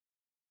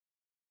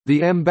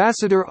The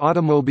Ambassador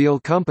Automobile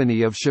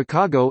Company of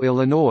Chicago,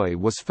 Illinois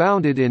was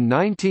founded in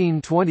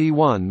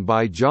 1921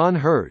 by John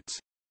Hertz.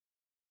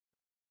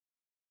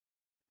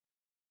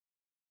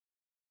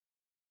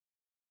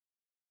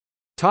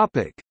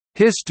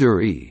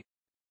 History.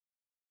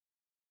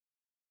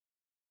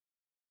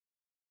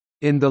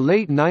 In the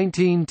late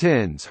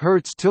 1910s,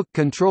 Hertz took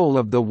control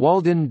of the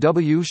Walden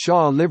W.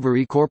 Shaw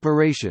Livery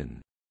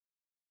Corporation.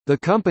 The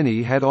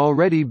company had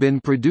already been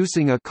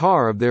producing a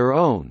car of their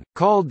own,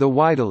 called the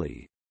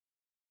Whiteley.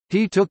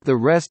 He took the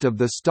rest of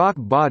the stock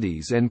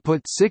bodies and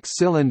put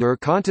 6-cylinder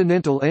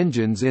Continental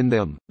engines in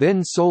them,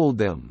 then sold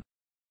them.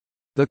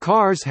 The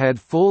cars had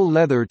full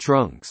leather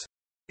trunks.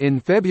 In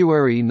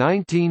February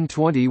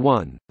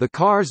 1921, the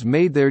cars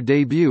made their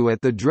debut at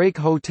the Drake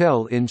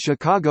Hotel in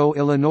Chicago,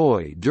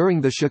 Illinois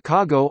during the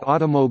Chicago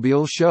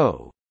Automobile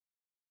Show.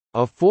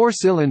 A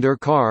 4-cylinder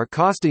car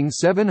costing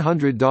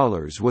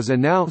 $700 was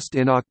announced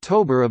in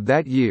October of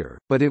that year,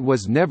 but it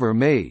was never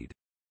made.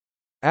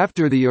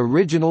 After the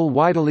original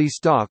Whiteley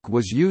stock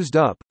was used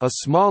up, a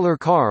smaller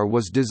car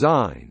was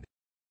designed.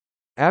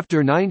 After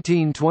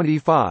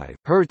 1925,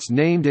 Hertz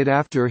named it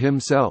after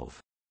himself.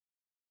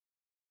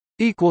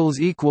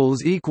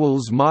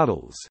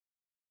 Models